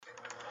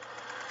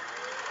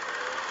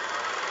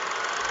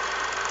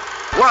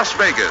Las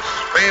Vegas,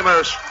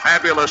 famous,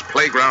 fabulous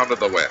playground of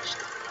the West.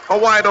 A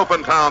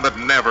wide-open town that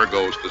never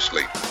goes to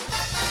sleep.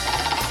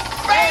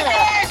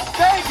 Vegas!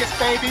 Vegas,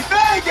 baby,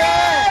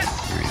 Vegas!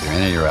 You're either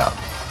in or you're out.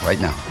 Right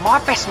now.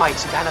 My best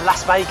mates are going to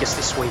Las Vegas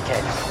this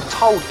weekend. I'm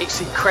told it's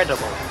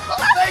incredible.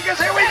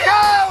 Vegas, here we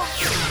go!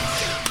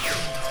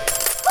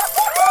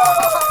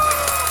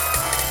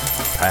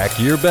 Pack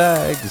your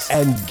bags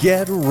and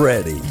get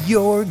ready.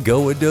 You're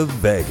going to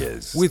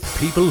Vegas with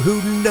people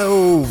who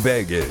know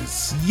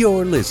Vegas.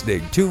 You're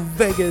listening to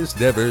Vegas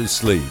Never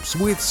Sleeps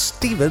with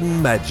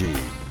Stephen Maggi.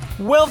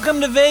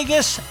 Welcome to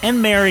Vegas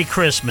and Merry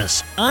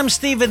Christmas. I'm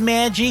Stephen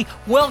Maggi.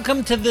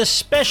 Welcome to this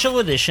special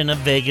edition of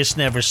Vegas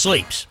Never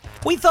Sleeps.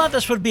 We thought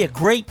this would be a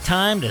great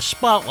time to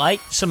spotlight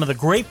some of the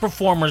great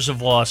performers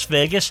of Las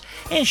Vegas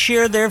and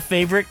share their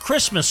favorite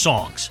Christmas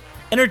songs.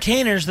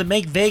 Entertainers that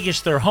make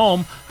Vegas their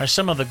home are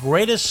some of the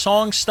greatest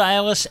song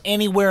stylists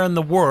anywhere in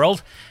the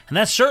world, and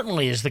that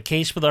certainly is the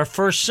case with our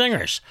first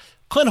singers.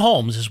 Clint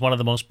Holmes is one of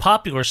the most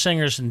popular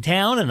singers in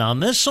town, and on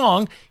this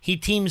song, he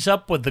teams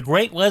up with the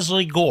great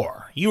Leslie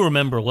Gore. You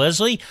remember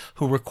Leslie,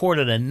 who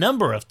recorded a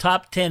number of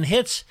top 10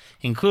 hits,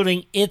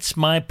 including It's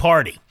My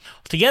Party.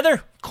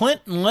 Together,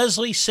 Clint and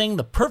Leslie sing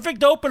the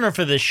perfect opener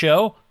for this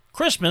show,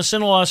 Christmas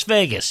in Las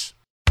Vegas.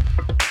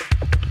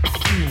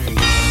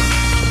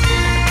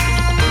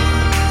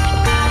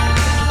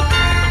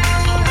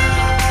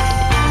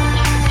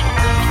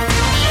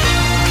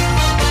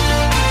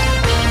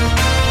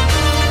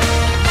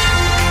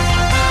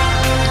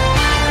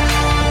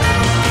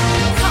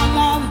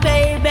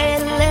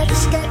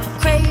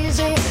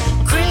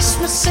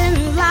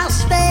 In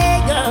Las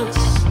Vegas.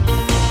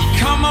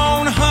 Come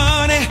on,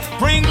 honey,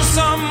 bring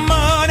some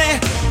money.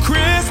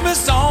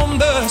 Christmas on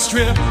the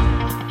Strip.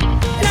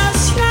 No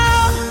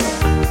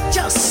snow,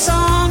 just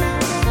sun.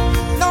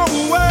 No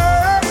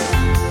work,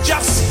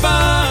 just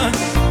fun.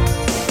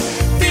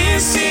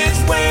 This is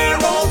where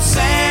old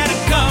Santa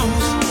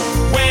comes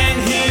when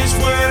his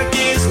work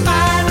is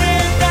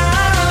finally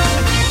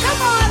done.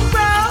 Come on,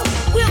 bro,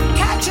 we'll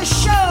catch a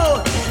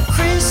show.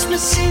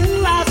 Christmas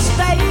in Las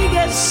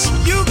Vegas.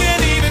 You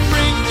can even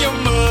bring your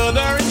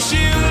mother and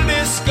she'll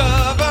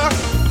discover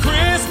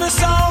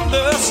Christmas on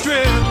the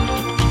Strip.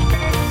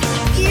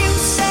 You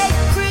say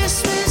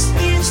Christmas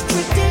is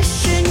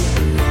tradition.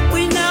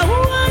 We know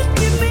what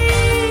you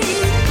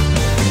mean.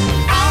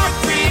 Our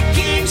three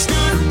kings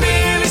could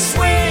really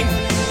swing.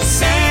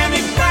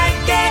 Sammy,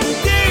 Frank, and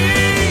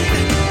Dean.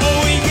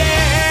 Oh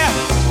yeah.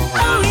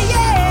 Oh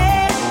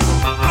yeah.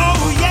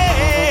 Oh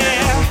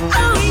yeah.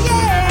 Oh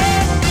yeah.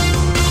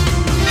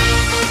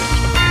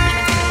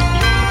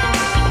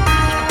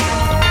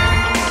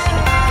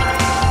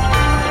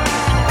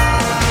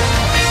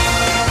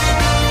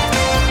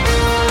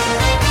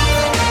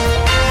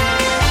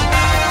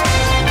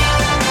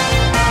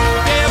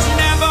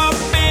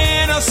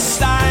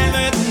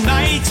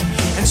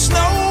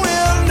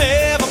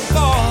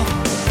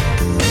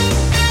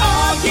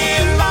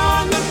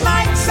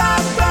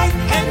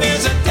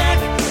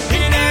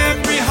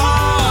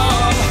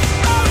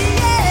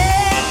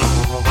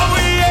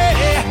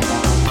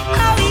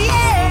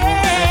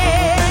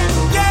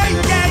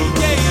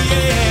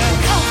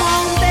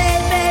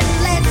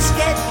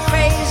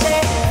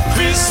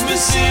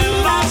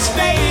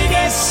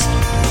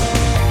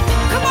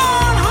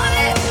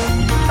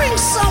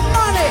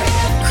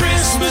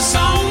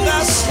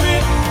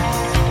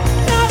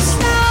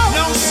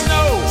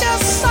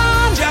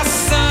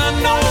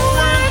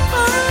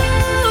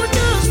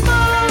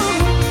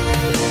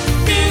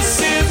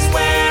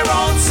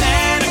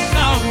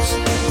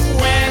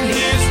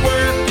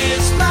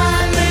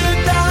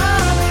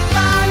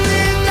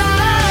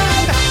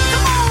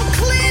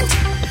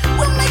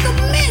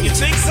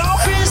 Think so?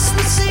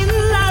 Christmas in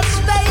Las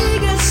Vegas.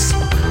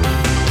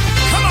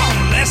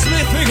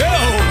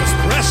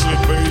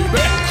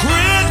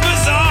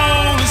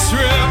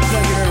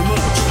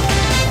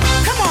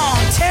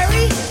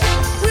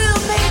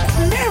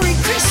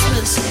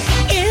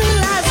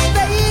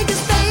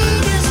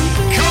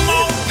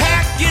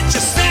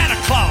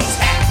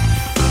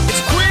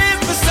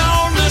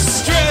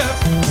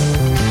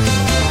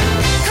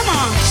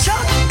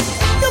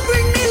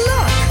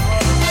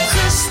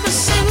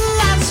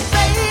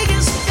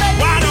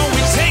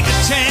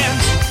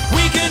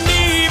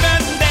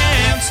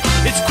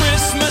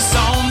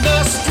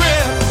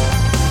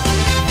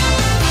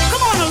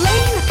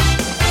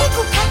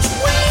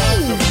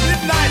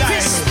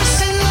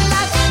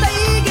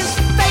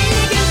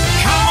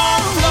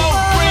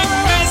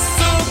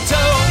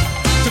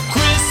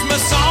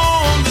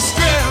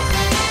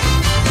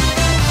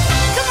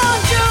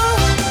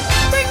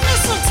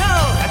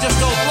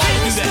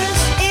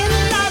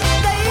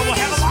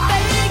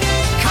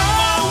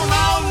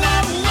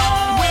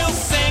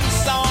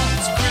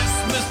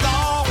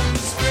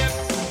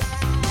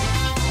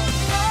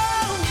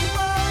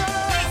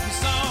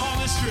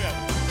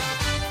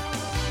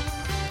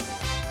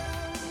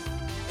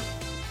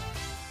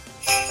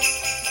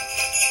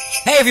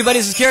 everybody,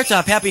 this is Carrot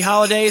Top. Happy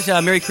holidays,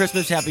 Merry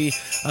Christmas, Happy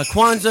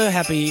Kwanzaa,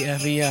 Happy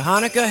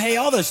Hanukkah. Hey,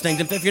 all those things.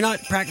 If you're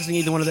not practicing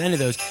either one of any of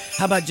those,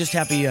 how about just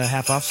happy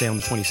half-off sale on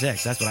the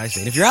 26th? That's what I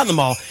say. And if you're out in the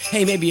mall,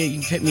 hey, maybe you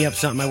can pick me up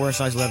something. I wear a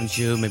size 11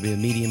 shoe, maybe a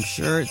medium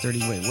shirt, 30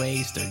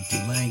 waist,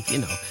 32 length,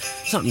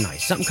 something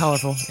nice, something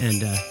colorful.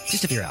 And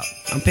just if you're out,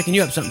 I'm picking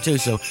you up something too.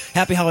 So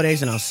happy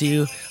holidays, and I'll see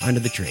you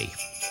under the tree.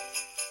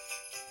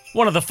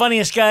 One of the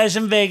funniest guys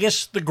in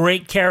Vegas, the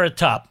great Carrot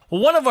Top.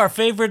 Well, one of our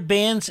favorite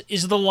bands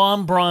is the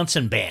Lon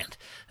Bronson Band.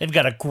 They've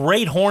got a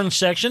great horn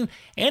section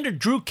and a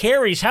Drew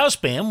Carey's house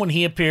band when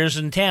he appears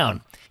in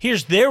town.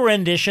 Here's their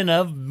rendition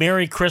of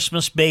Merry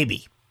Christmas,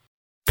 Baby.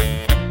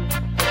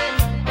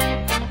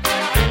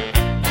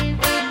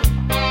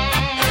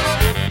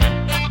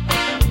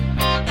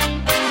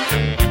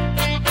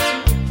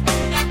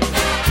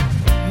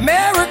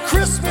 Merry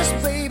Christmas,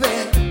 baby.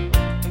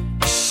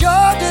 You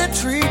sure did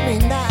treat me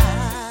nice.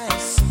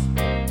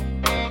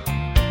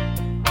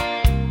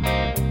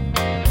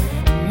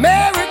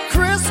 Merry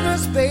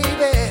Christmas,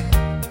 baby.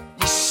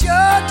 You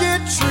sure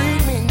did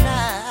treat me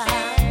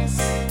nice.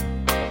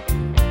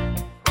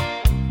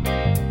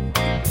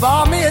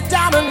 Bought me a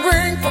diamond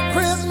ring for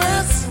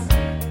Christmas,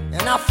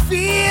 and I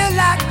feel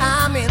like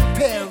I'm in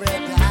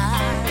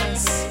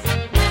paradise.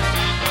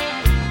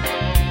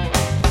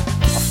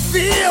 I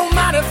feel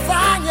mighty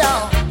fine,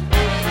 y'all.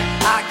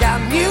 I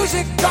got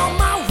music on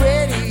my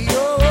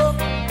radio.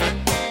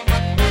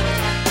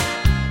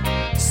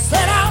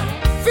 Set out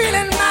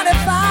feeling mighty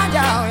fine,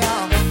 y'all.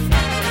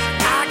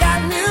 I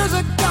got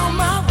music on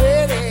my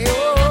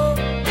radio.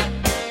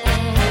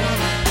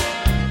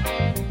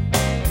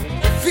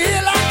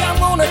 Feel like I'm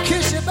gonna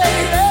kiss you,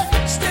 baby,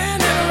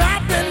 standing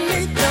right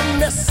beneath the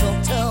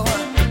mistletoe.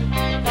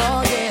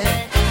 Oh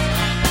yeah.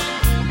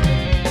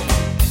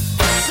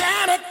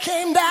 Santa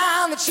came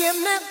down the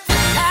chimney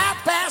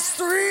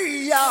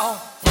 3:30, y'all.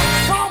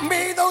 Brought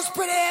me those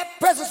pretty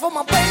presents for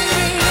my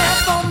baby and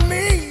for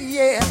me,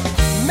 yeah.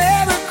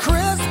 Merry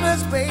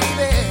Christmas,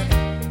 baby.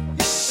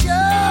 You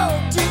sure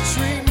did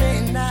treat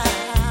me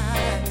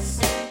nice.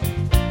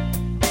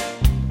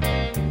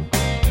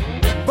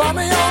 Brought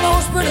me all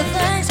those pretty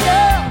things,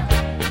 girl.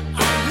 I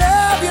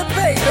love you,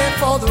 baby,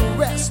 for the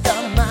rest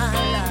of my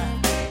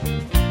life.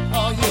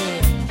 Oh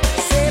yeah.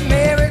 Say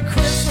Merry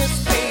Christmas,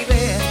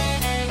 baby.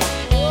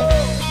 Oh,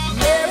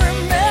 Merry,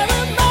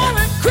 Merry,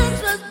 Merry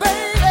Christmas,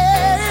 baby.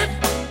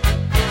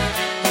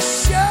 You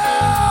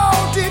sure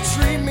did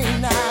treat me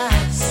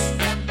nice.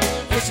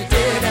 Yes, you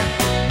did.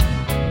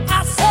 I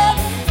said,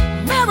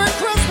 Merry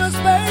Christmas,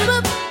 baby.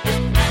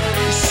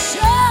 You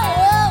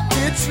sure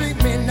did treat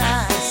me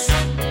nice.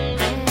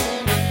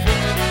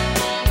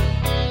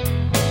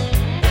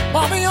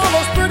 Bought me all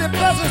those pretty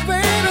presents,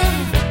 baby.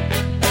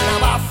 Now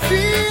I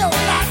feel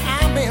like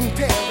I'm in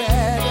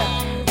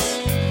paradise.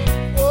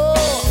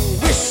 Oh,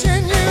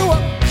 wishing you a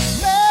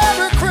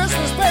Merry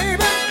Christmas,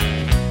 baby.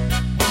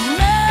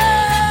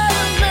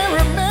 Merry,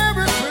 Merry,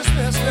 Merry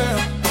Christmas, girl.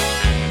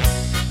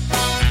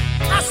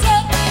 I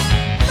said,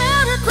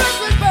 Merry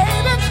Christmas,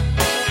 baby.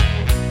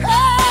 And a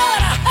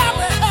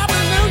happy, happy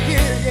New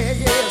Year, yeah,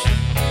 yes.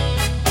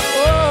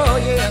 Oh,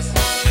 yes.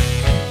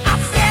 I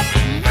said,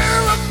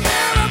 Merry,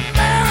 Merry,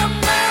 Merry,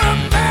 Merry,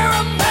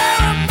 Merry,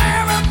 Merry,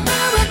 Merry,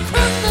 Merry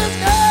Christmas,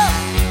 girl.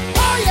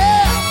 Oh,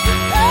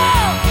 yeah.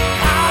 Oh,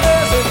 how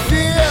does it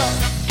feel?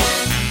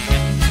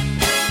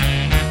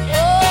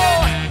 Oh,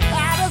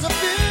 how does it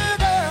feel,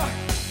 girl?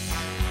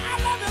 I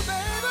love you,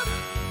 baby.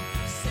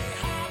 Say,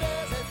 how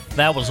does it feel?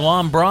 That was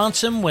Lon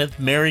Bronson with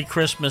Merry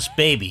Christmas,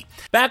 Baby.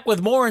 Back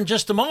with more in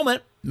just a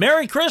moment.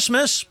 Merry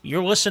Christmas.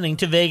 You're listening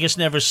to Vegas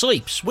Never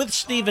Sleeps with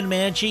Stephen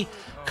Maggi,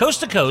 coast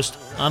to coast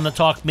on the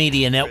Talk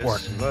Media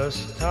Network.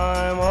 Christmas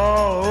time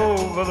all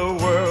over the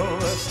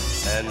world,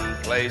 and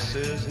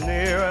places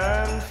near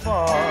and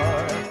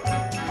far.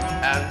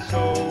 And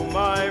so,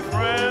 my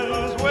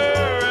friends,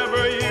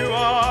 wherever you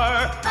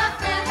are,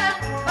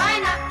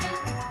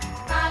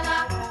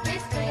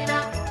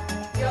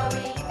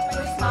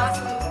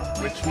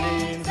 which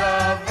means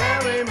a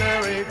very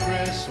Merry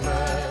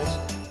Christmas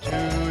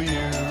to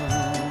you.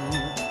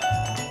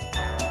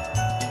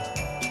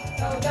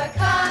 Though the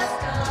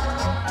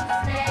customs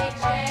may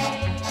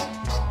change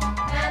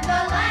and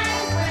the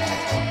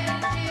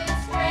language is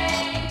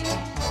strange,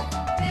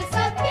 this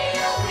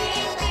appeal we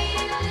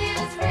feel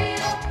is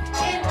real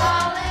in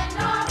all and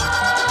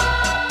normal.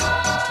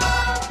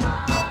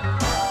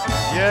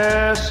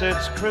 Yes,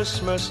 it's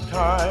Christmas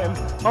time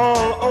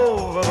all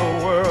over the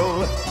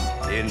world,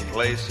 in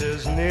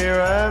places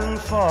near and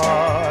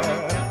far.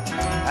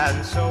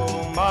 And so,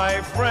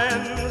 my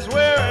friends,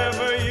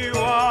 wherever you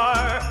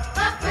are,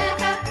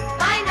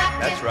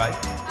 that's right.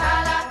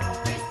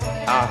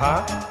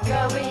 Uh-huh.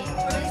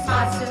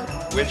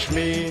 Which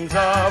means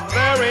a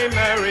very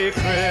Merry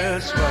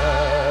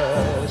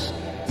Christmas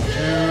to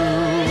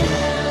you.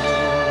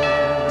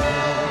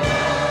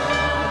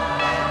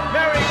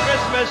 Merry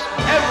Christmas,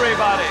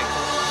 everybody.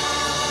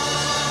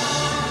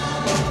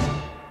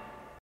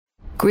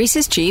 Greece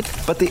is cheap.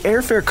 But the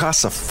airfare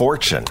costs a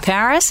fortune.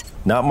 Paris?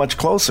 Not much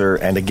closer,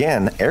 and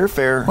again,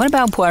 airfare... What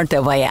about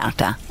Puerto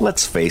Vallarta?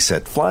 Let's face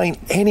it, flying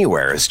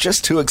anywhere is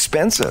just too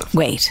expensive.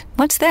 Wait,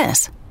 what's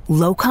this?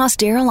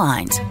 Low-cost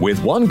airlines.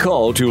 With one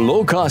call to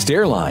low-cost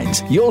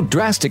airlines, you'll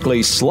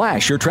drastically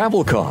slash your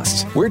travel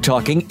costs. We're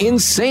talking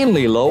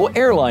insanely low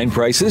airline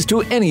prices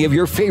to any of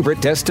your favorite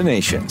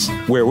destinations.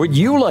 Where would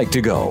you like to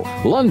go?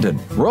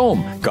 London,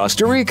 Rome,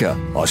 Costa Rica,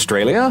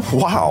 Australia?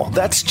 Wow,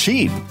 that's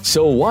cheap.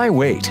 So why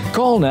wait?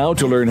 Call now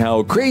to learn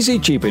how crazy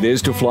cheap it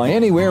is to fly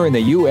anywhere in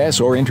the U.S.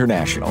 or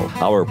international.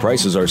 Our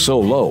prices are so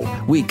low,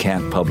 we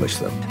can't publish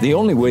them. The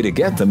only way to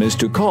get them is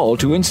to call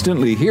to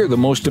instantly hear the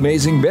most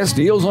amazing best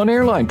deals on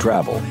airline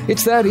travel.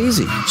 It's that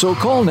easy. So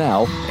call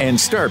now and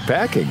start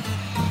packing.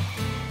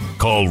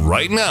 Call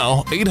right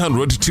now,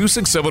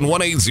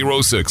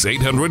 800-267-1806,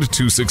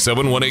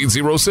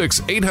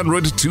 800-267-1806,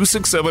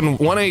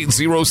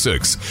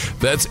 800-267-1806.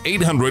 That's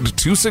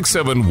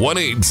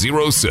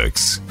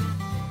 800-267-1806.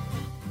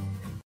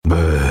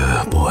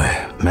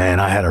 Boy, man,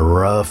 I had a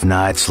rough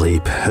night's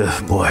sleep.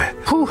 Boy,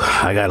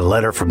 I got a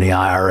letter from the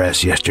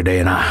IRS yesterday,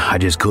 and I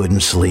just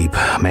couldn't sleep.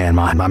 Man,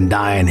 I'm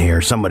dying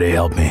here. Somebody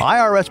help me.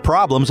 IRS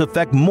problems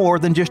affect more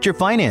than just your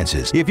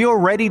finances. If you're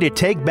ready to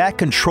take back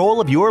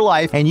control of your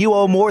life and you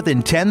owe more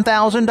than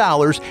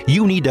 $10,000,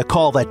 you need to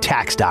call the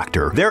Tax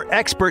Doctor. Their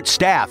expert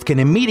staff can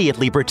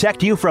immediately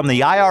protect you from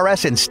the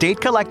IRS and state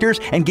collectors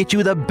and get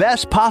you the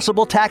best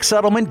possible tax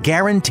settlement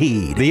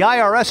guaranteed. The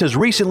IRS has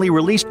recently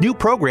released new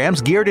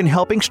programs geared in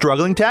helping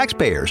struggling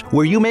taxpayers,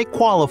 where you may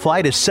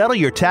qualify to settle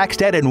your tax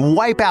debt and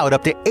wipe out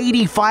up to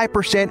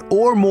 85%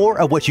 or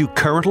more of what you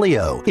currently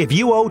owe. If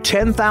you owe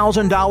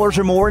 $10,000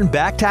 or more in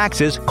back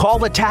taxes, call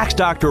the Tax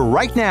Doctor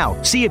right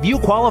now. See if you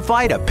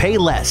qualify to pay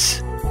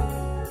less.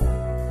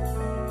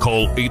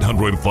 Call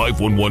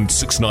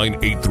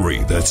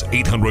 800-511-6983. That's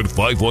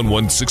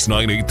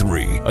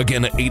 800-511-6983.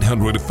 Again,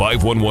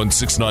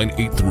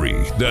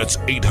 800-511-6983. That's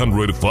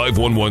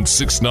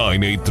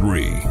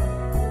 800-511-6983.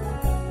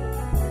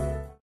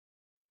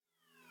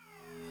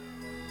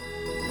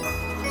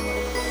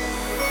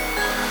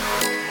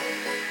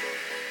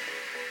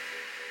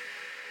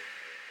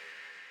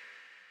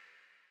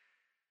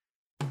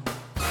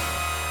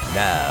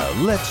 Now,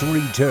 let's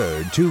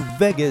return to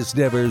Vegas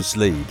Never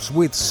Sleeps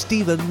with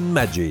Stephen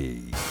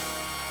Maggi.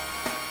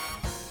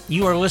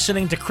 You are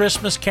listening to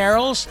Christmas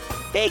carols,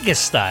 Vegas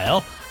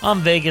style,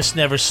 on Vegas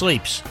Never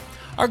Sleeps.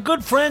 Our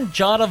good friend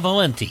Giada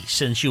Valenti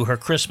sends you her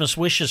Christmas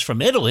wishes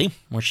from Italy,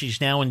 where she's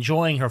now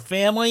enjoying her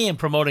family and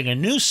promoting a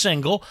new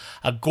single,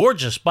 a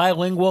gorgeous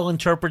bilingual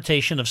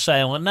interpretation of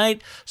Silent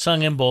Night,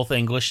 sung in both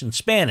English and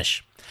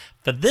Spanish.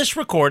 For this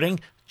recording,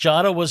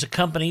 Giada was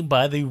accompanied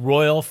by the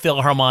Royal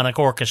Philharmonic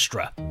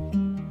Orchestra.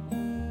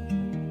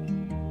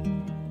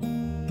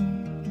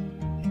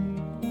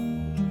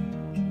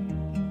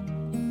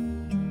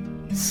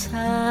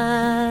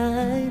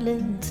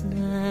 Silent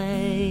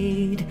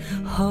night,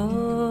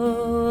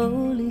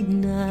 holy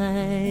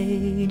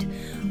night,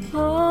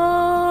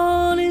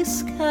 all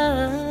is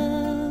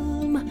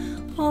calm,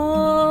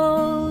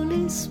 all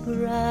is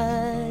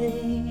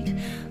bright,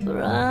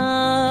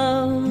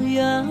 round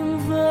young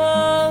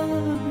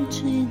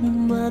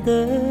virgin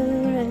mother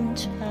and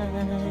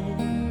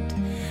child,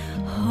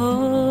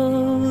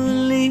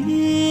 holy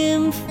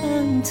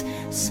infant,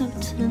 so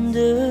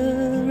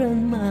tender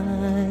and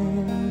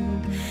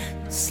mild,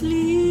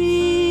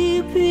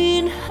 sleep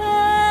in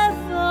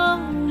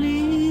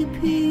heavenly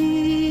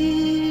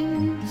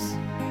peace,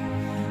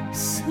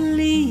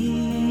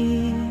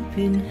 sleep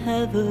in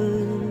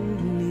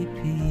heavenly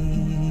peace.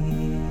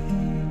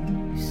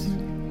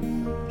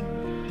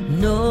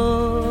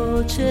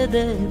 Noche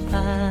de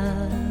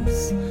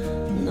paz,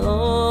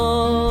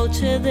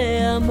 noche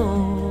de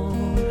amor,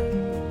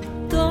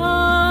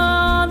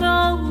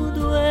 todo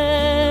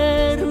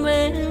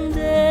duerme en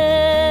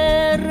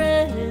derredor,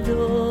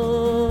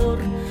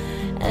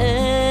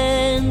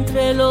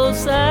 entre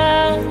los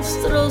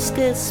astros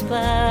que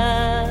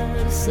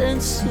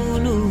esparcen su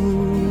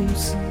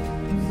luz,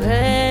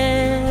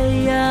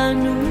 bella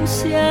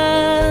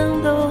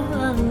anunciando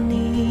al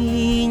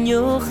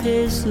niño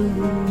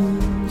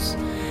Jesús.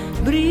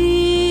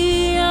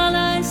 Brilla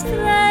la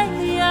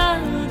estrella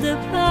de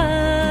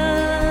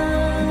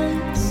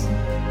paz,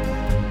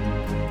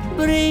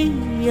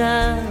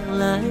 brilla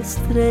la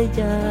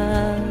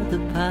estrella de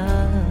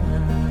paz.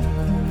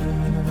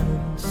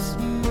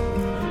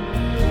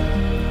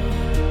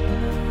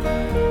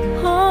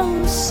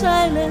 Oh,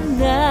 silent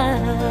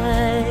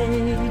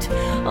night,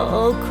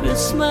 oh,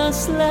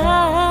 Christmas light,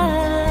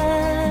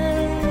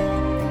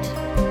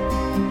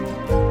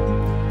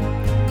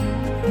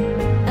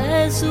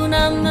 es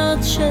una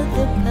noche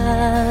de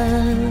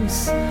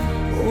paz,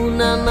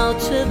 una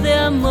noche de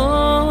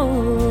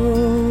amor.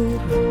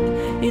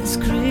 It's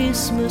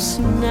Christmas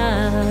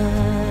night.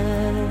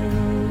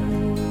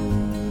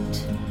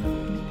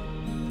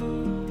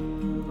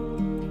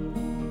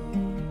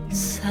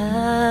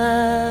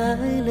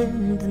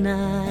 Silent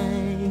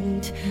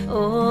night,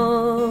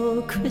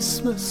 oh,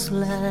 Christmas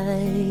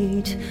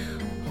light,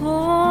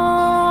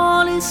 oh,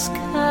 all is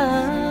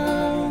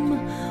calm,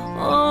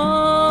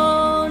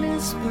 all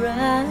is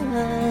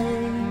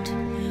bright,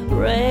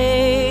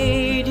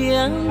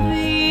 radiant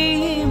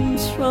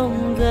beams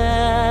from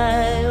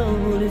thy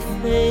holy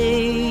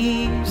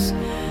face,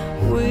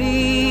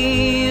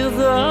 with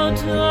the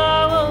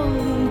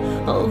dawn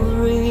of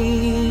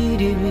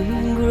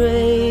redeeming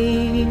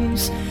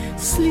grace,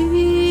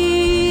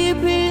 sleep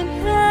in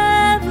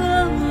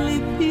heavenly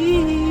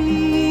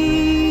peace,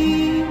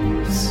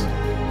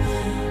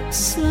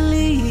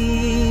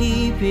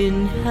 sleep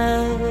in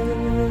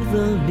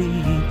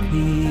heavenly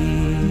peace.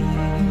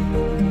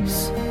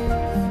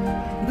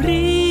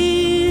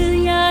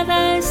 Brilla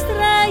la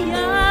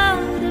estrella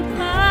de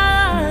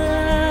paz,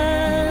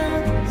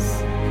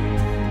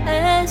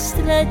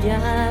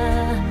 estrella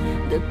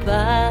de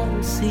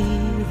paz y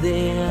de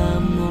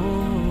amor.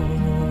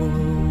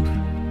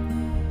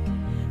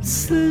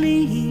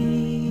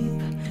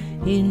 Sleep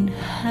in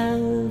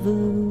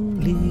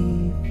heavenly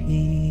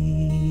peace.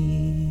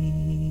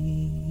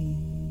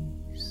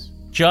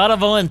 Giada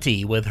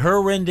Valenti with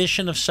her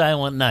rendition of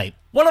Silent Night.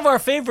 One of our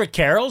favorite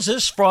carols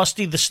is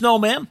Frosty the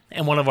Snowman,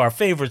 and one of our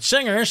favorite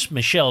singers,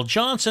 Michelle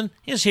Johnson,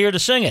 is here to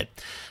sing it.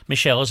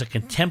 Michelle is a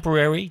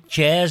contemporary,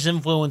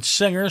 jazz-influenced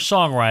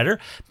singer-songwriter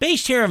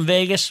based here in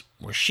Vegas,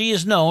 where she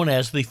is known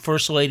as the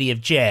First Lady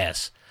of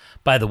Jazz.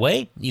 By the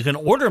way, you can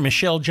order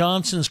Michelle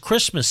Johnson's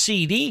Christmas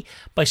CD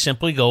by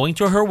simply going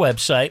to her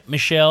website,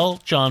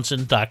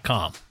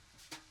 michellejohnson.com.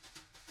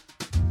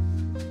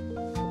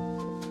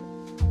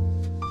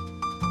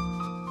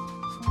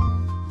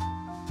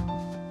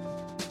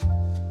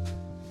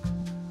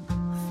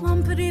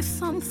 Thumpity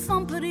thump,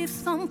 thumpity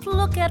thump,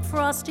 look at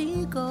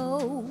Frosty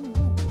go.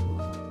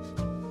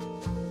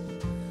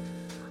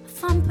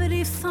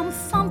 Thumpity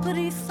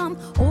thump,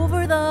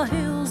 over the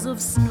hills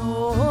of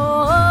snow.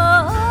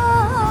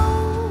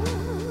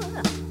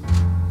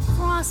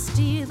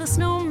 Frosty the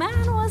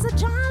snowman was a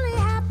jolly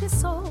happy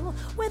soul,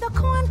 with a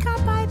corncob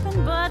pipe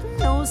and button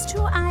nose,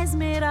 2 eyes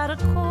made out of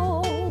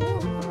coal.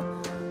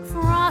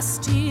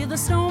 Frosty the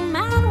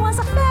snowman was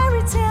a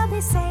fairy tale,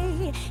 they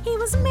say. He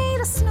was made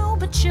of snow,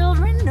 but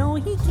children know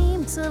he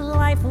came to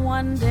life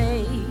one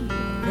day.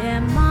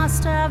 There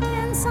must have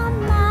been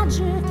some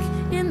magic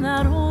in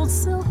that old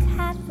silk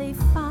hat they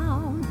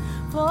found,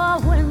 for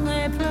when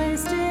they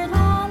placed it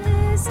on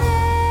his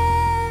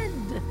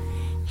head,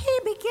 he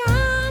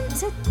began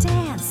to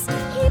dance,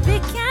 he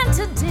began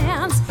to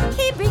dance,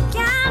 he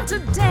began to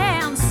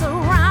dance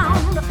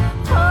around.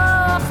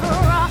 Oh,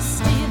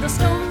 Frosty the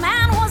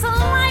snowman was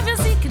alive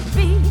as he could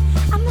be,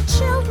 and the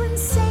children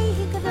say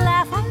he could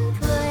laugh and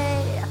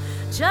play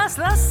just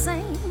the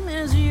same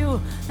as you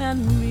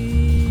and me.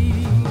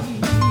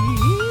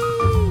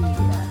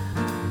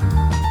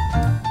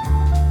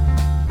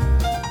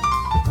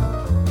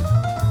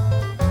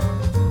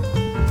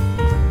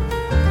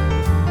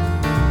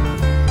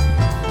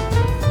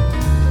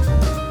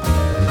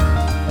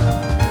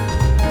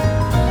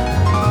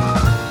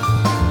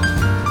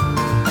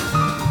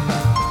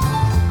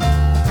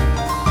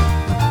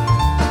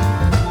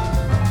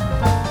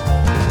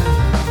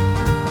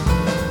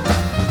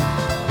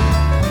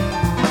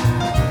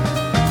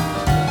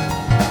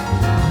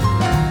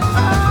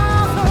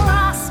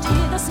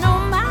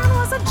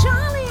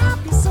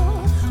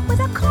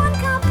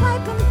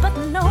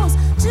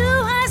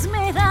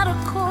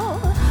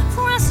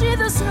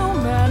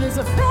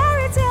 A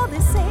fairy tale,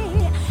 they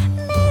say,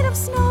 made of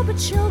snow, but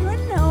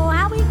children know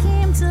how he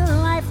came to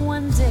life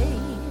one day.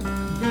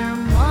 There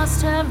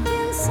must have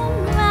been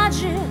some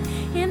magic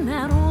in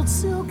that old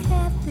silk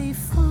hat they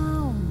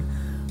found,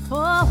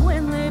 for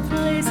when they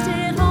placed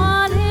it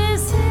on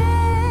his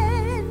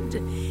head,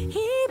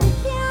 he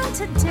began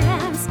to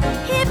dance,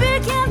 he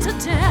began to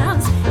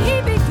dance,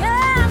 he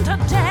began to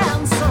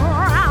dance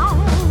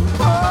around.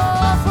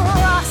 Oh,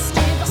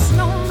 Frosty the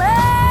snowman,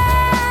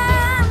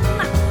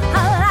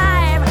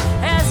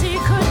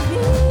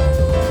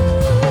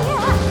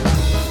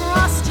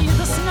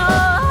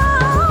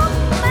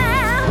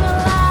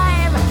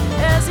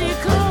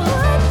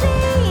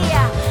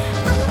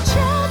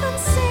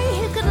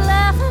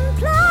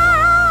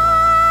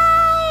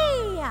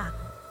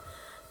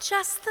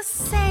 just the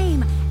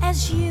same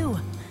as you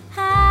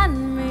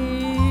and me.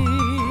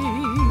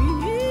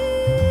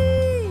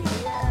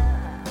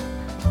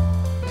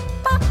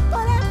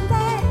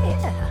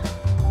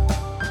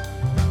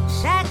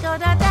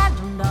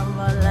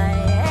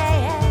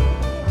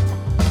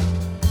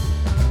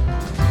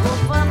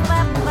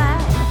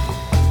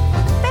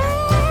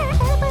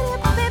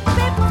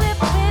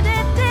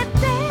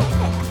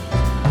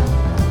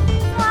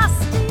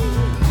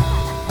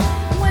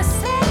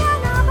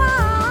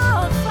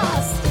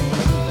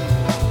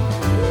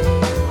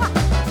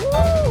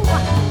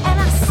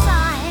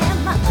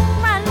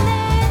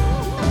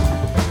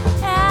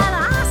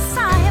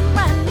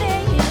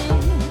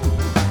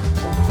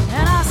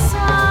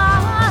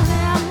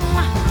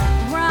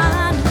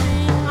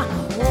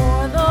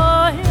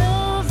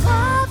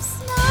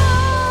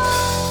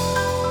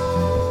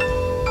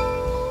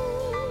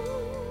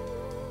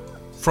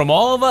 From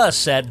all of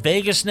us at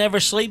Vegas Never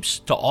Sleeps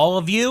to all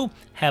of you,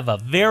 have a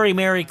very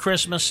Merry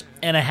Christmas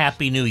and a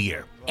Happy New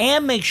Year.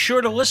 And make sure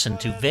to listen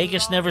to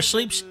Vegas Never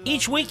Sleeps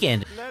each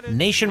weekend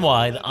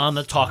nationwide on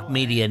the Talk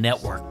Media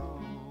Network.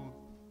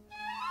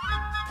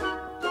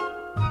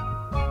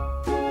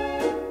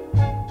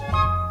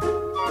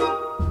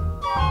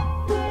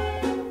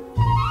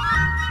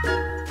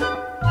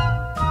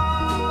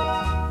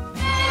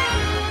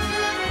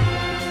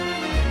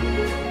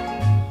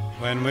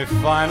 When we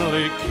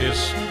finally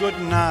kiss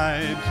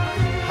goodnight,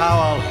 how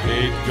I'll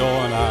hate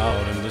going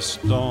out in the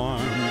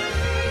storm.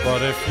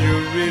 But if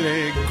you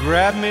really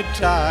grab me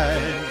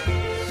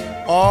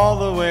tight, all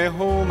the way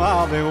home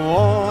I'll be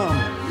warm.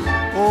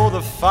 Oh,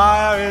 the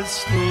fire is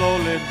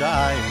slowly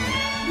dying,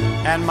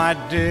 and my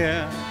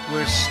dear,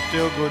 we're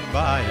still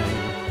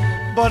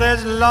goodbying. But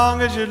as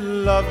long as you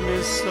love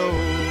me so,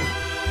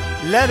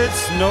 let it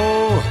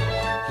snow,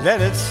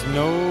 let it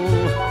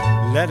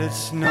snow, let it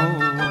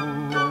snow.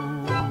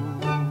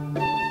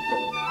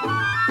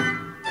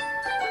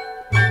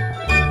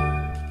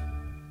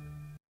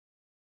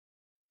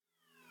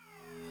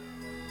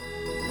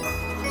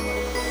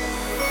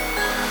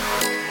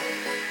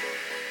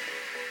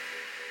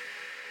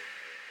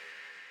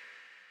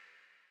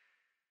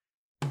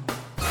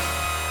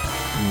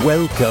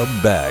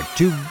 Welcome back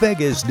to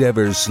Vegas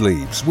Never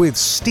Sleeps with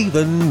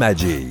Stephen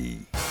Maggi.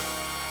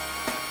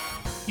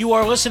 You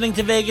are listening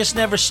to Vegas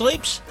Never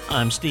Sleeps.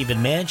 I'm Stephen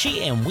Maggi,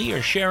 and we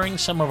are sharing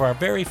some of our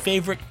very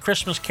favorite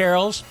Christmas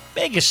carols,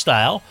 Vegas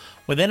style,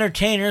 with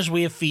entertainers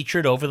we have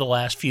featured over the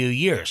last few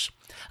years.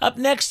 Up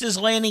next is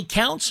Lanny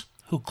Counts,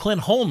 who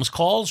Clint Holmes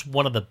calls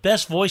one of the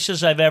best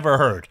voices I've ever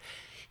heard.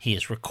 He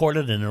has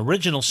recorded an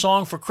original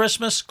song for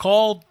Christmas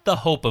called The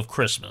Hope of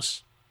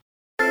Christmas.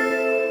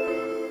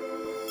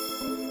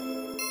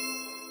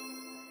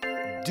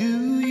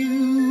 Do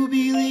you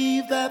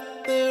believe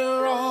that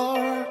there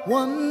are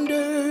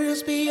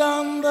wonders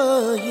beyond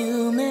the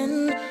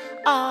human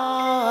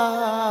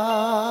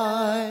eye?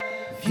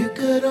 If you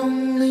could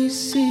only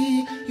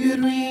see,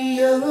 you'd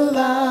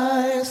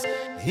realize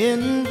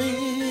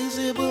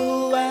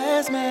invisible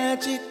as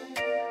magic,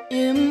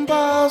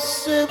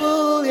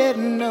 impossible yet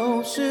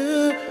no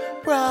surprise.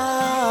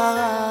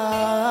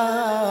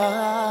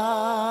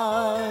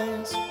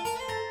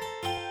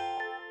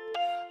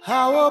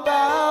 How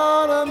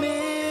about a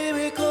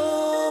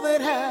miracle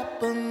that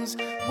happens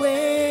when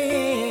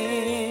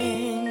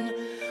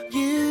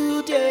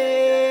you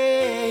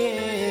dare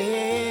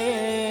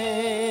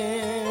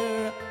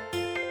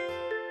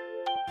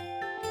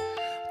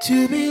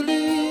to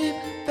believe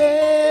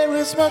there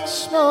is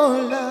much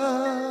more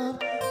love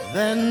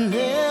than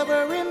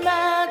ever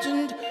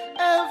imagined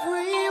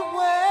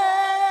everywhere?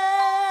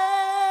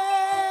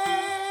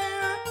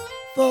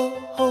 The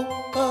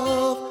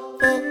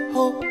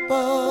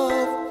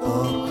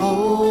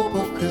hope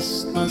of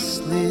Christmas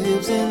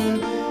lives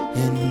in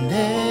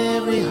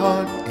every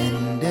heart,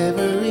 and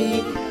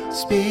every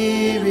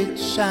spirit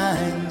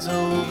shines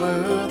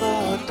over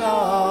the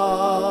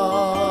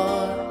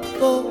dark.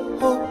 The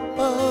hope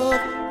of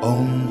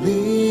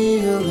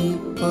only a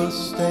leap, a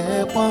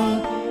step,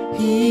 one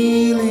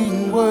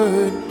healing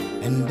word,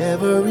 and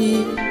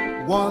every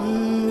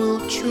one will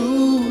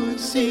truly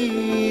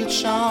see it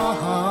shine.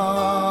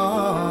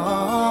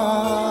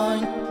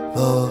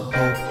 The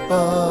hope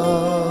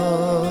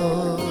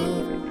of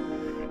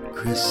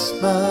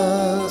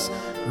Christmas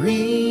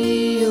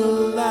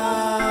realized.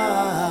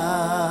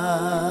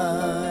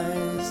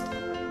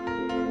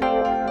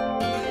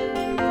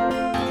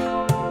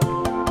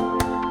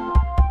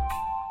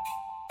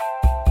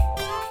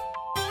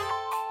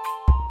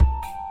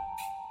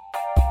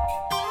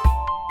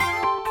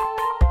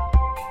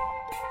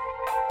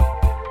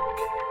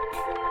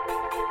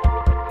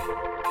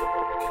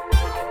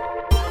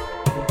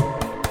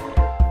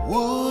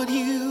 Would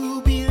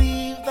you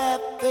believe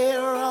that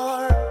there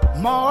are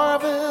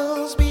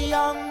marvels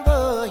beyond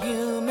the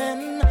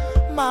human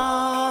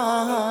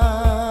mind?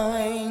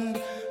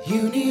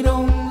 You need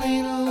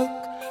only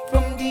look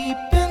from deep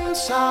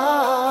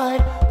inside,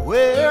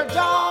 where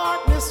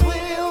darkness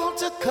will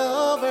to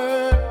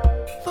cover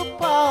the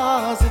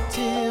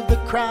positive, the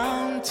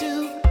crown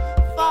to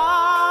find.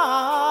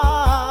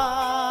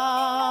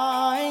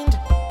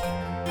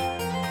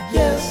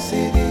 Yes,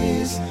 it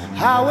is.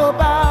 How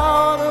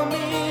about a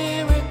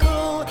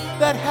miracle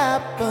that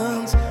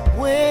happens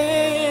when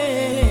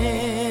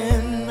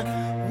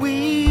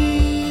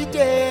we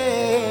dare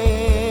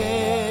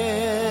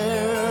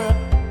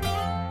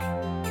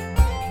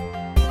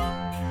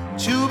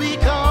to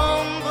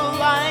become the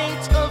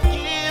light of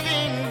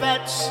giving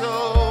that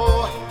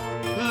so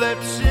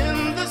let's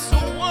in this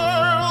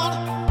world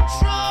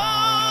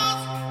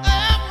trust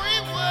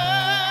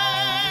everywhere.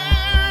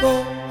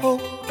 The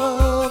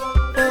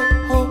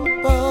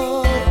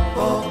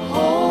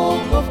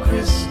hope of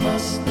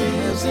Christmas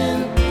lives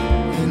in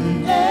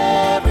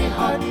every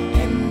heart,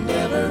 and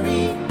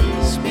every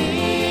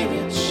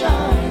spirit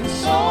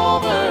shines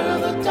over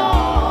the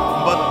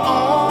dark. But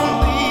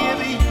only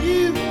if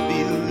you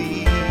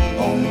believe,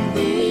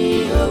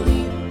 only a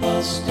leap,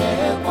 a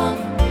step, one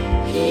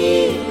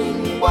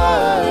healing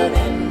word,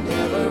 and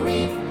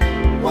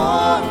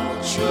everyone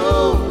will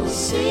truly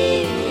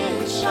see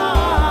it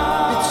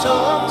shine. It's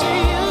up to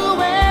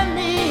you and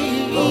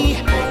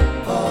me.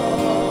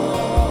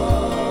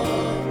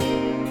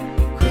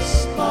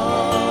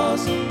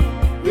 Christmas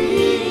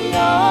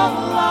realized.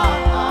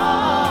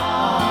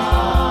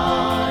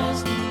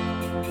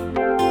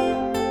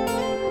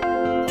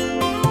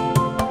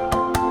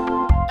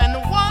 And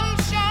one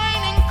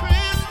shining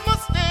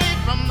Christmas day,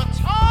 from the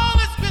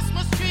tallest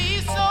Christmas tree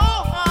so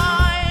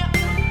high,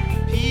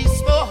 peace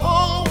the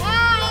whole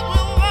world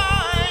will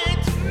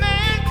light.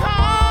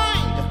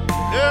 Mankind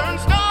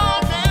learns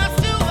darkness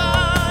to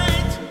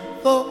light.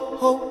 The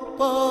hope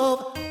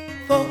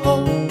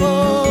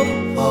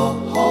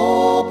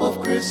of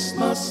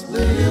Christmas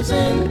lives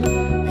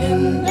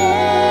in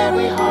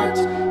every heart,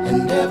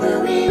 and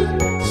every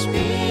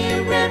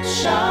spirit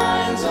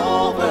shines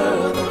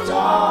over the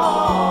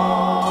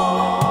dark.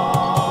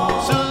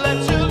 So let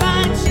your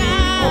light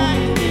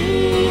shine.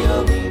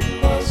 Only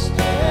a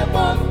step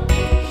on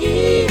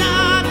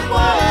healing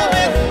word,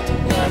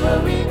 and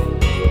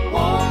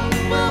everyone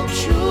will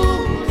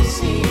truly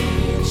see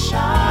it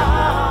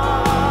shine.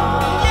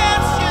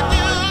 Yes, you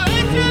do.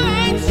 Let your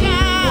light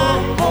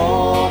shine. The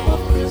hope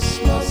of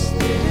Christmas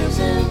lives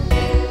in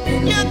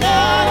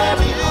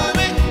every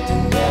heart,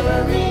 and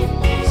every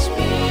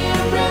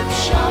spirit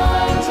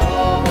shines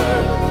over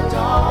the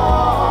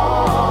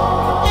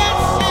dark.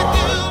 Yes, you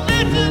do.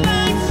 Let your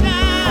light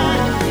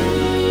shine.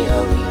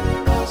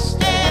 A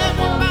step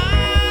on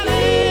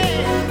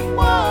healing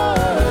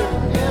word,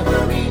 and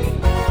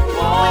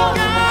everyone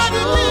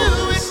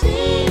will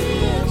see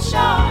it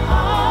shine.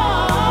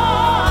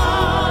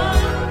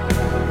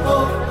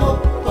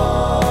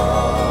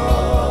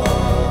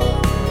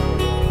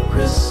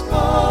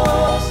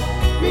 Christmas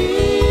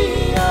realized.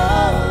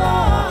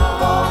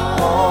 The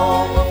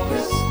hope of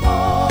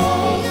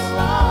Christmas.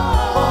 The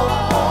hope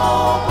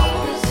of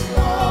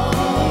Christmas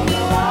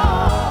realized.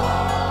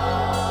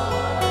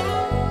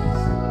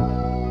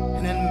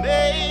 And it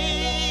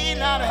may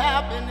not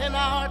happen in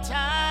our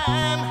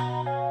time,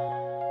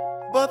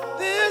 but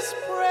this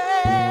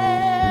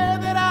prayer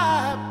that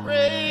I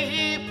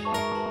pray,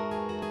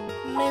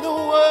 may the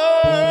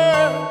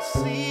world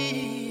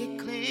see it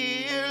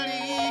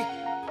clearly.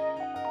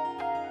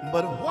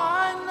 But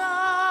why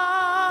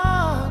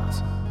not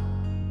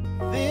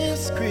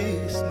this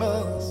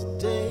Christmas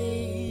day?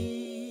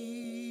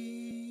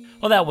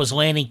 Well, that was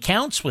Lanny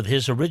Counts with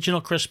his original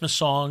Christmas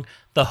song,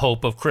 The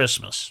Hope of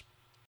Christmas.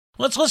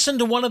 Let's listen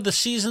to one of the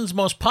season's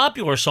most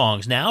popular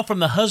songs now from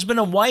the husband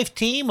and wife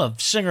team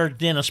of singer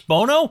Dennis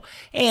Bono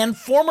and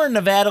former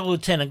Nevada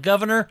Lieutenant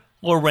Governor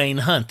Lorraine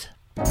Hunt.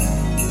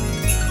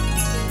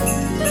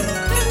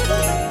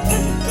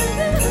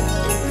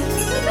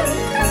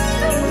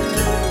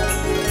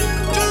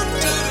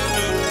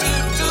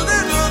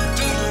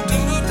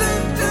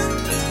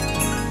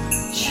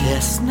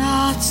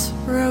 Chestnuts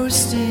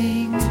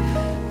roasting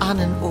on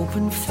an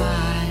open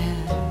fire,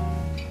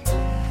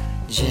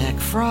 Jack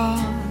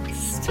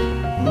Frost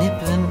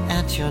nipping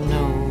at your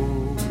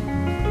nose,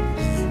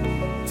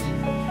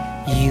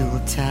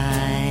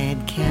 Yuletide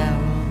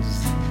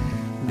carols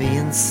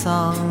being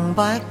sung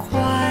by a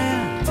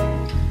choir,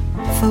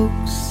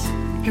 folks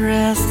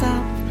dressed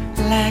up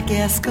like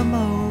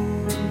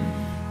Eskimos.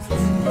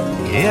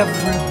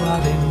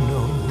 Everybody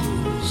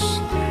knows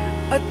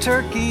a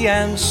turkey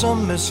and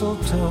some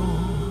mistletoe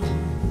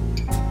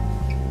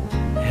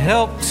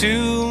help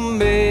to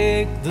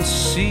make the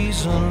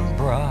season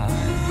bright.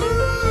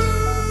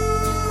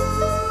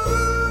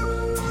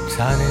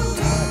 Tiny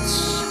tots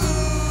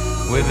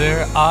with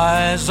their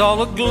eyes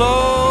all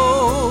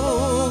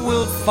aglow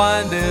will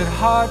find it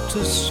hard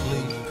to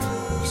sleep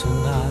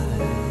tonight.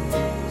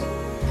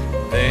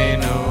 They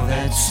know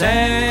that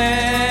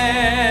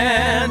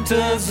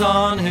Santa's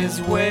on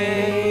his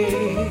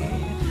way.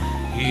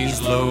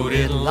 He's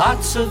loaded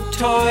lots of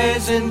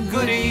toys and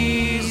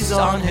goodies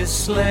on his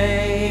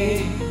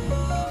sleigh.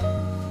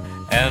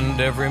 And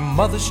every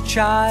mother's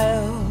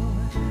child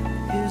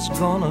is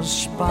gonna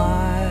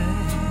spy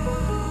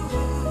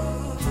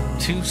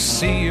to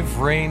see if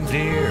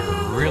reindeer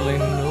really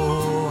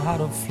know how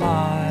to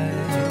fly.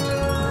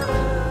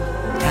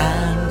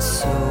 And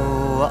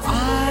so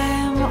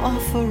I'm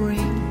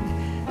offering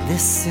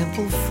this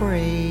simple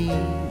phrase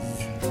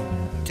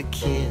to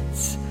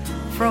kids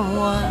from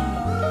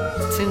 1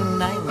 to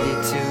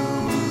 92.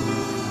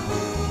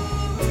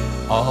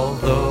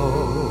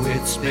 Although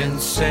it's been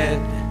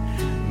said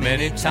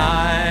many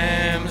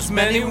times,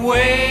 many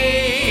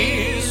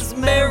ways,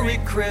 Merry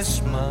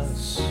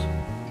Christmas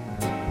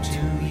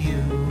to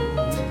you.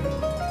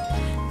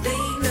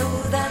 They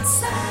know that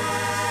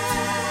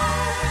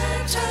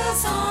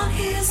Santa's on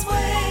his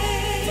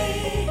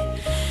way.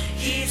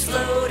 He's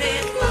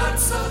loaded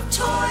lots of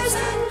toys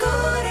and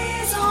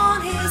goodies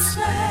on his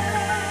sleigh.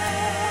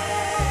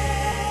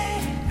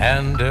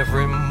 And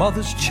every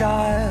mother's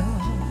child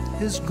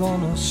is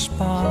gonna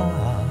spy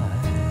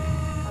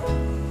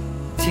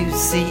to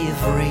see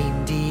if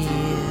reindeer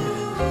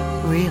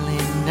really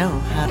know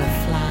how to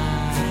fly.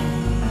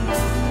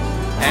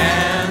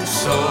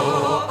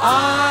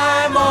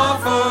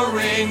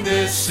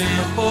 this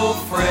simple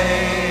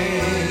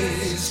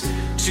phrase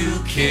to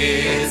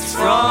kids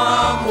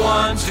from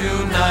 1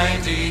 to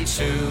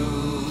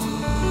 92.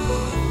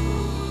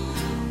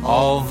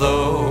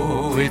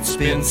 Although it's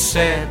been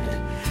said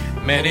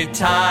many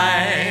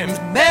times,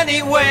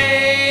 many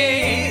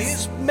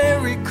ways,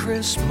 Merry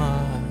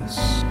Christmas,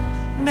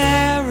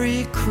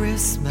 Merry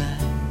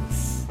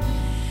Christmas,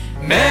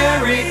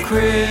 Merry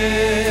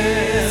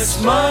Christmas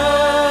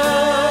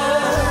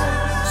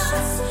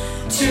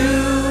to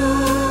you.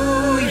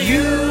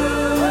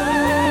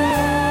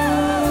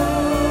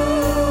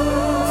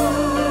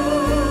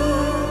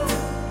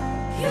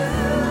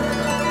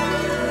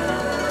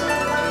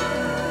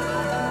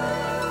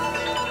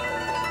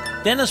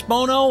 Dennis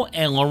Bono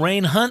and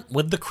Lorraine Hunt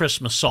with the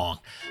Christmas song.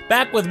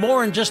 Back with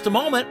more in just a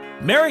moment.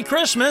 Merry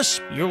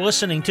Christmas! You're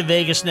listening to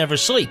Vegas Never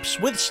Sleeps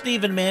with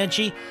Stephen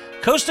Maggi,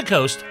 coast to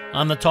coast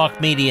on the Talk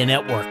Media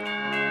Network.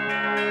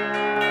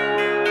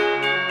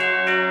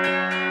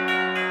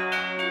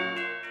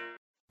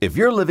 If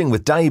you're living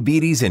with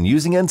diabetes and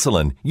using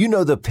insulin, you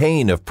know the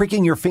pain of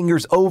pricking your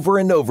fingers over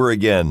and over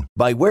again.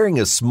 By wearing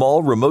a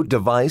small remote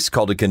device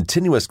called a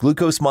continuous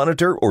glucose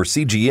monitor or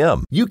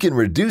CGM, you can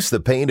reduce the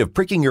pain of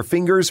pricking your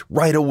fingers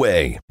right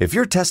away. If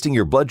you're testing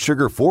your blood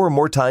sugar 4 or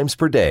more times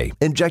per day,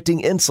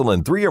 injecting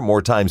insulin 3 or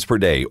more times per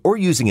day, or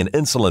using an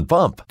insulin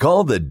pump,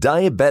 call the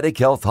Diabetic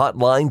Health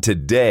Hotline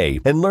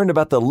today and learn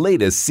about the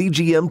latest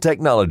CGM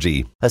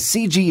technology. A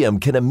CGM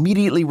can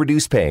immediately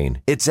reduce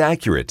pain. It's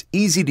accurate,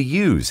 easy to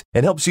use,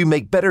 and helps you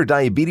make better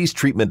diabetes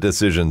treatment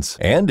decisions.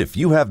 And if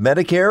you have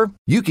Medicare,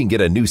 you can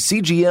get a new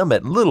CGM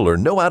at little or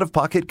no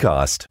out-of-pocket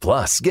cost.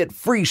 Plus, get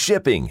free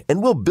shipping,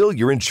 and we'll bill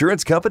your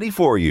insurance company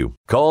for you.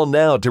 Call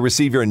now to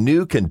receive your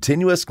new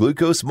continuous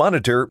glucose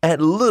monitor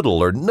at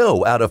little or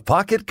no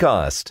out-of-pocket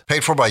cost.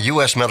 Paid for by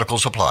U.S. Medical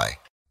Supply.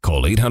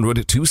 Call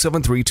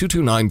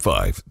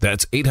 800-273-2295.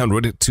 That's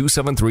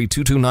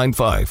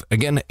 800-273-2295.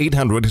 Again,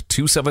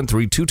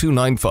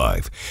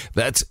 800-273-2295.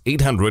 That's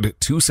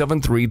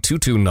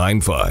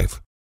 800-273-2295.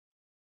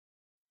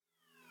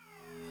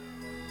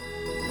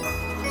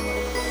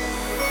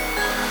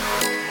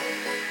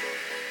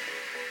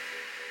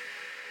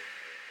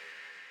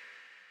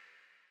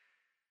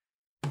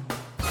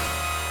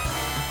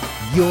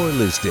 You're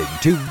listening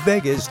to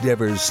Vegas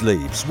Never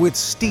Sleeps with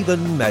Stephen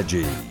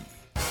Maggi.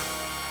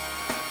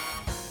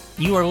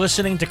 You are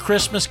listening to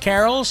Christmas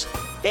carols,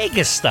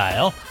 Vegas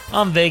style,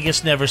 on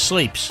Vegas Never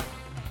Sleeps.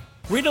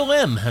 Rita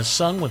Lim has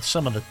sung with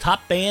some of the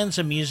top bands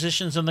and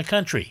musicians in the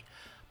country.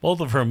 Both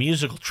of her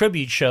musical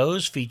tribute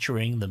shows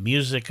featuring the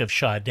music of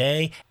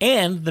Sade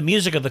and the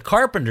music of the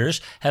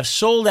Carpenters have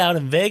sold out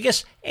in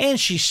Vegas, and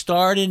she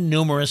starred in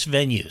numerous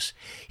venues.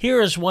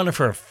 Here is one of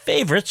her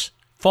favorites,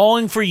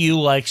 Falling for You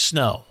Like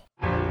Snow.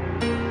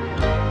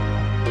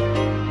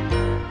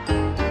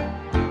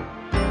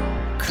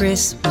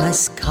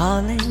 Christmas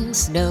calling,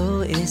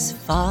 snow is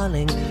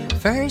falling,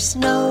 first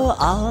snow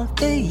of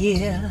the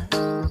year.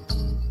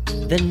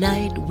 The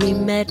night we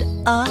met,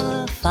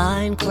 a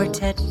fine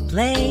quartet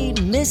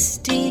played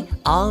Misty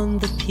on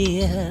the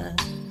pier.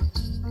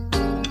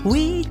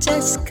 We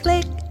just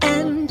clicked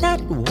and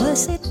that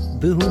was it,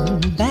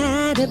 boom,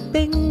 bada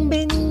bing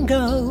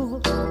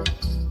bingo.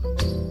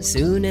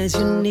 Soon as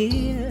you're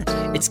near,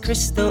 it's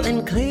crystal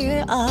and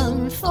clear,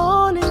 I'm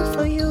falling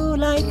for you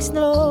like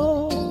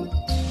snow.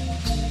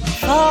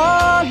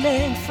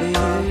 Falling for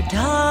you,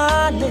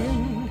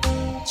 darling,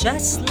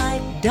 just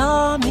like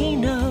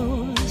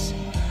dominoes.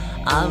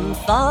 I'm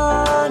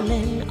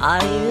falling,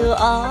 are you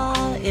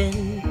all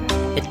in?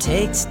 It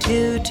takes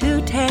two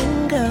to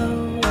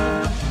tango.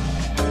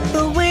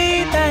 The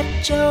way that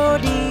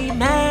Jody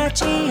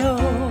Maggio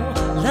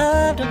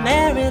loved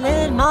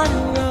Marilyn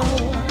Monroe.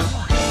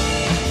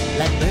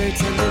 Like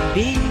birds and the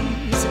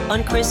bees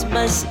on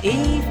Christmas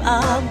Eve,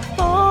 I'm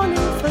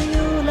falling for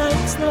you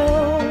like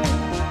snow.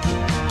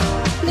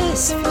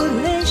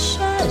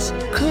 Blissfulicious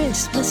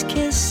Christmas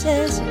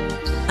kisses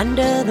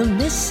under the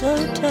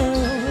mistletoe.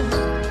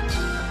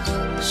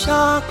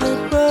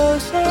 Chocolate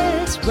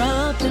roses,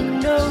 rubbing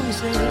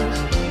noses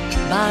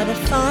by the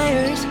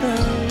fire's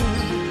glow.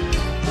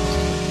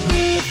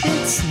 If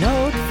it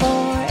snowed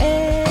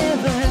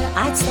forever,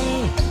 I'd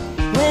say,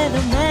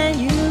 weatherman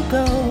you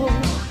go.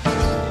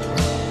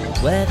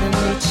 Weather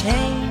may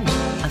change,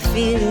 I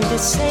feel the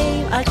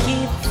same, I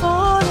keep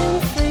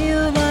falling for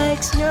you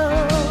like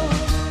snow.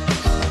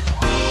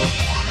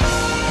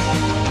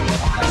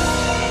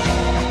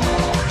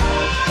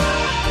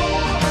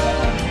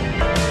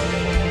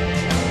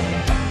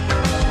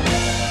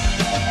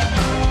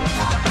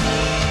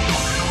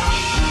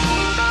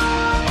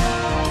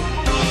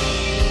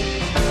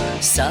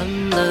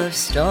 Some love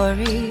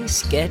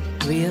stories get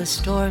real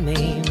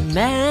stormy,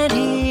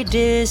 Maddie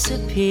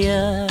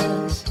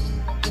disappears.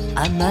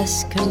 I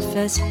must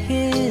confess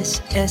his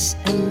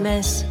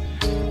SMS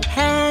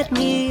had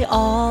me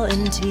all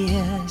in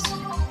tears.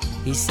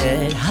 He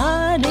said,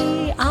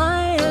 honey,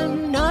 I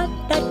am not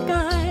that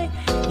guy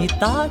you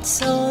thought,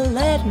 so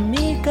let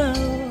me go.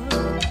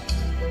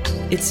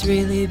 It's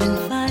really been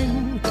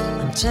fun,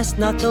 I'm just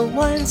not the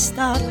one,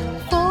 stop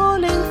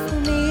falling for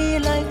me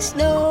like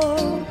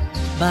snow.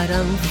 But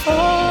I'm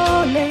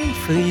falling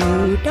for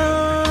you,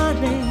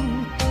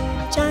 darling,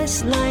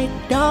 just like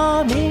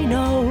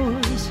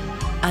dominoes.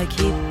 I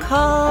keep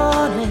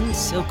calling,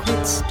 so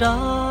quit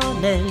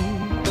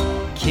stalling.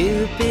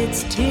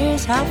 Cupid's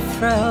tears have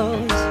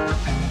froze.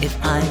 If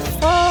I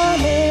fall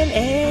in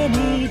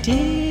any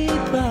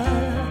deeper,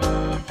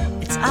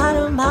 it's out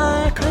of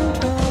my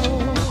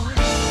control.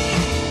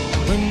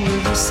 When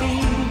will you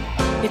see?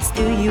 It's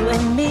still you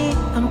and me.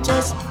 I'm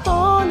just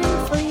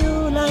falling for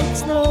you like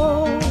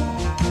snow.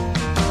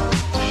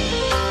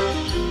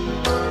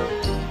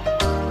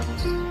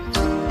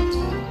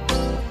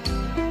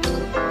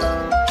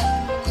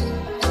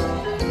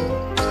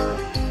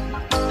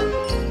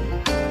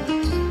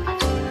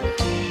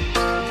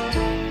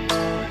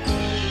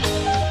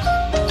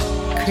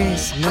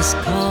 Christmas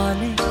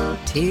calling,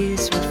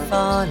 tears were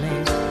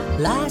falling,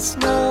 last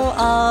snow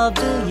of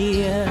the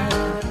year.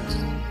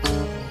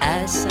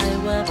 As I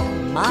wept,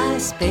 my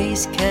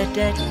space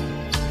cadet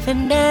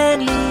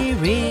finally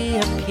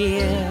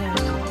reappeared.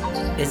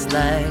 It's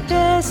like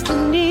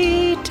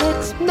destiny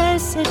text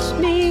messaged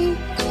me.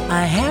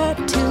 I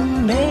had to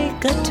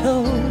make a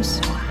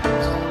toast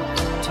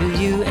to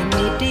you and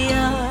me, dear.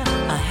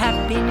 A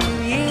happy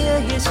new year.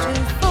 Here's to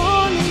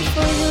falling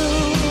for you.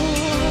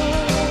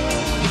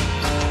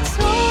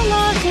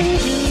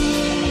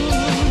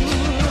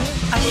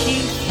 I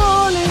keep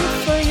falling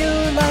for you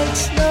like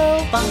snow.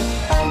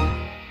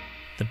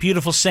 The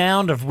beautiful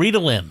sound of Rita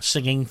Lim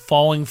singing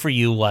Falling for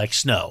You Like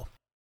Snow.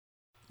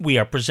 We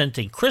are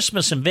presenting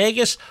Christmas in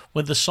Vegas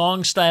with the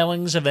song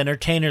stylings of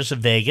entertainers of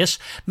Vegas,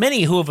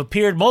 many who have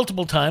appeared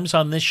multiple times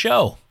on this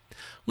show.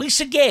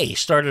 Lisa Gay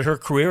started her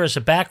career as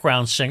a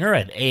background singer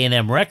at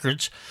A&M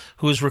Records,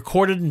 who has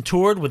recorded and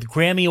toured with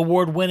Grammy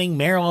Award-winning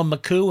Marilyn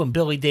McCoo and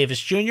Billy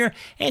Davis Jr.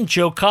 and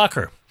Joe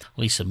Cocker.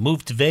 Lisa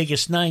moved to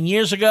Vegas 9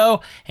 years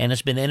ago and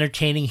has been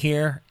entertaining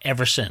here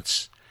ever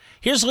since.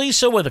 Here's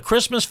Lisa with a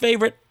Christmas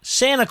favorite,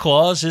 Santa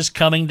Claus is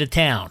Coming to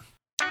Town.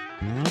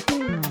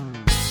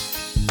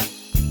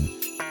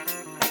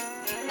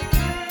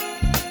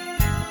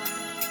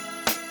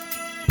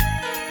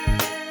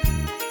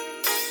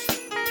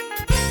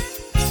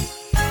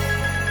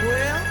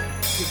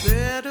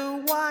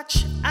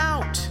 Watch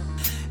out,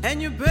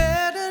 and you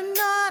better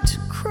not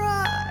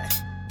cry.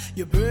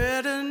 You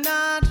better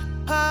not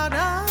pout.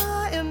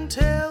 I am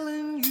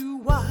telling you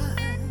why.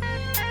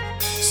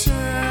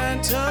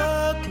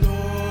 Santa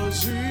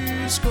Claus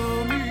is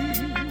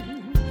coming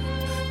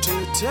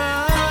to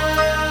town.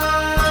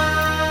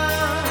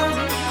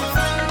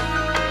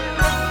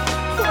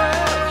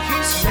 Well,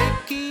 he's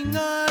making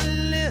a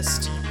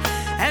list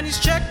and he's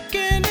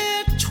checking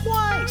it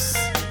twice.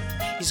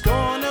 He's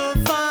gonna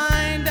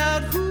find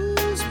out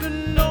who's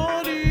been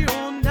naughty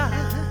or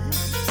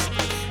nice.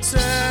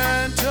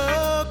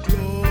 Santa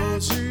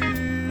Claus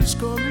is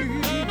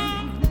coming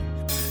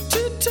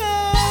to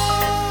town.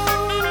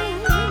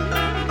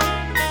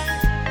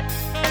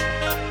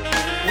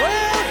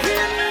 Well, he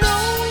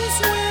knows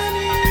when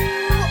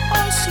you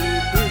are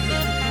sleeping,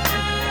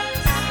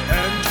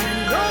 and he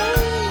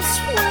knows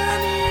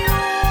when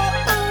you're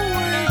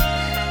awake,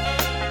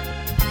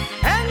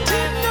 and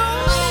he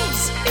knows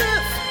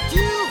if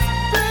you've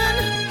been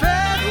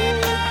bad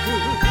or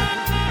good.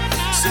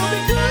 So be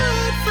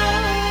good for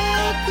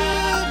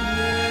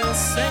goodness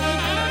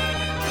sake.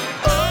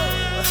 Oh,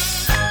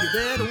 you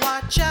better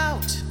watch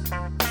out,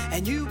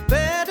 and you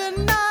better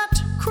not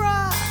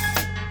cry.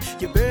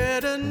 You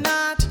better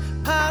not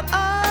pout.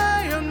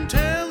 I am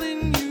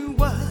telling you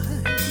why.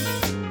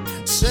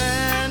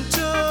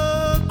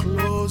 Santa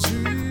Claus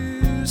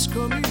is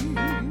coming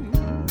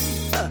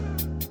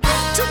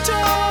to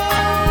town.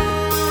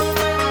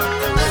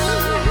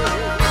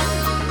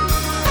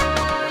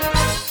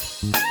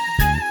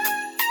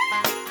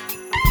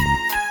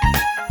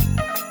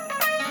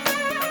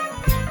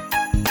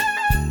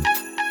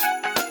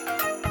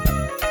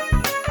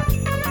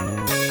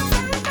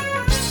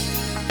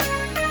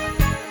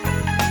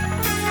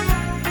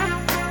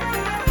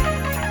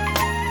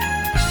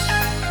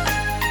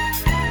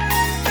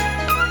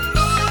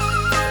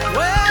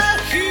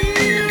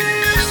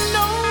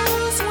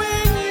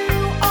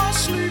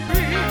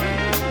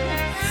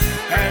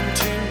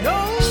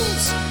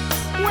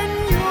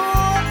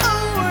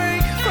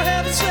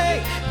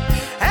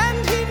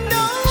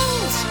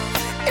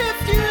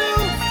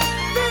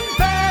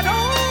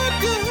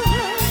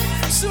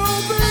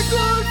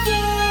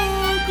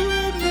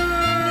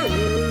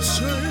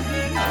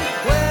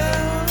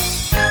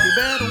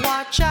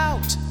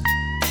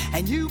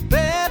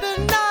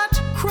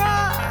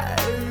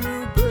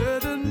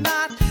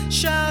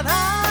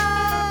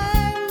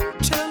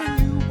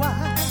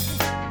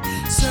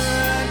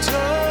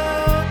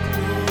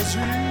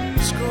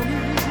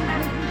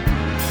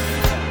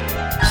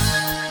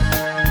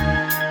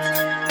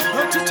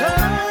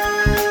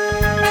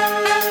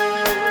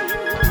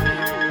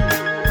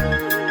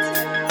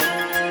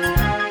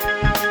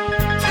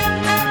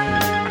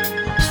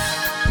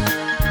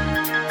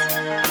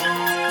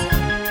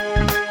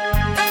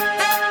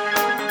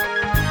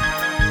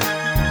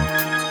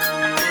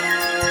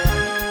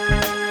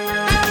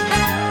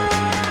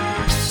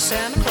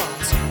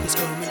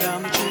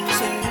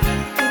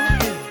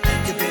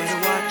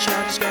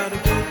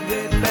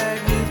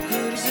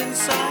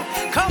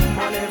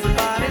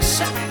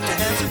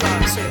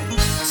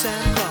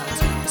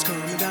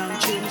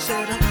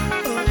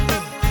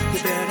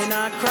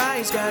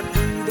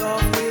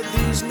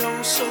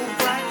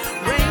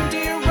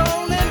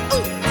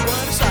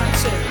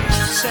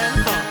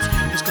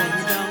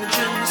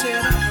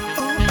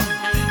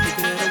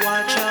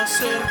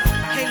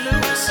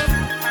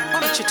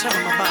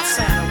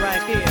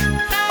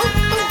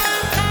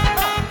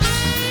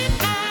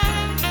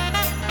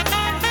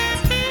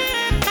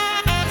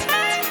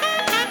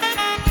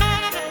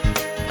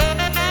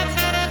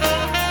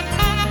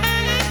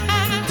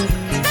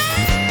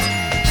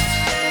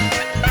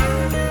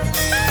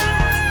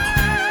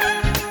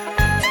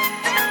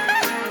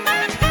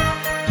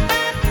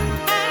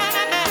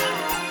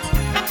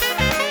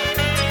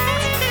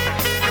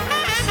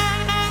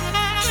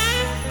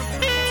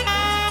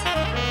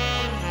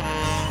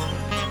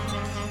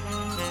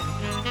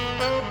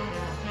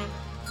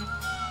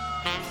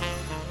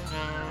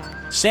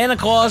 Santa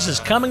Claus is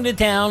Coming to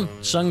Town,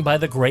 sung by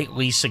the great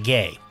Lisa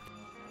Gay.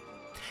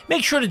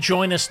 Make sure to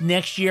join us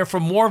next year for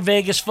more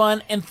Vegas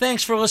fun, and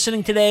thanks for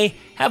listening today.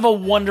 Have a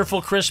wonderful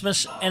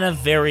Christmas and a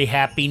very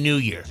happy New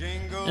Year.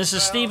 This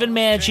is Stephen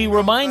Maggi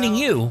reminding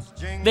you,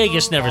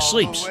 Vegas never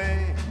sleeps.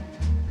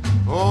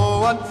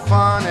 Oh, what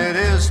fun it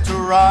is to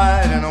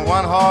ride in a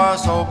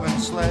one-horse open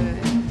sleigh.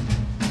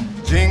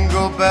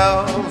 Jingle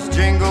bells,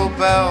 jingle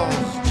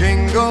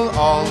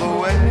all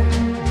the way.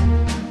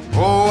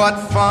 Oh, what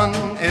fun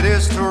it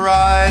is to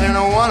ride in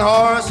a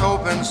one-horse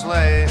open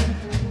sleigh.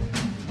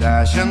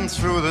 Dashing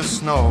through the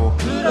snow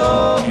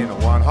in a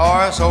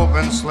one-horse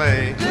open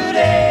sleigh.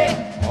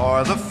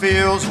 O'er the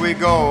fields we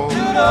go,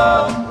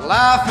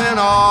 laughing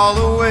all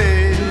the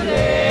way.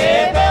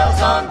 Bells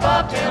on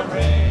bobtail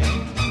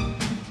ring,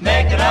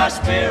 making our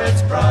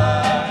spirits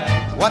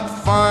bright. What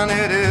fun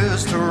it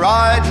is to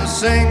ride and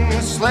sing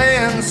a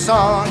sleighing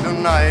song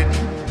tonight.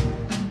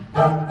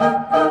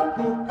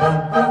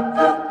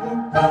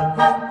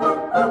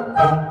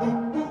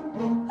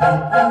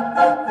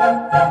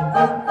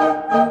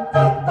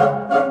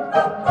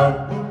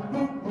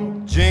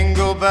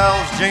 Jingle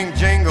bells,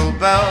 jingle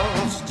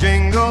bells,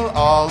 jingle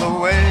all the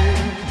way.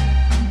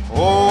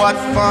 Oh, what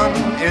fun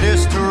it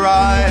is to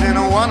ride in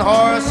a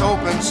one-horse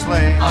open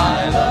sleigh.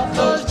 I love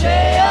those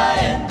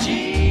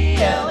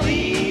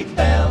Jingle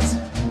bells,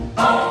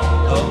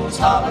 those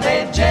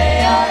holiday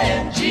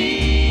Jingle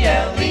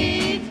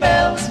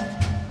bells,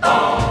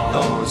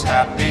 Those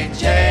happy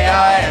Jingle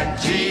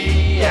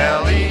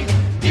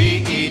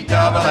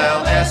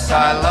bells.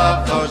 I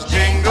love those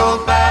jingle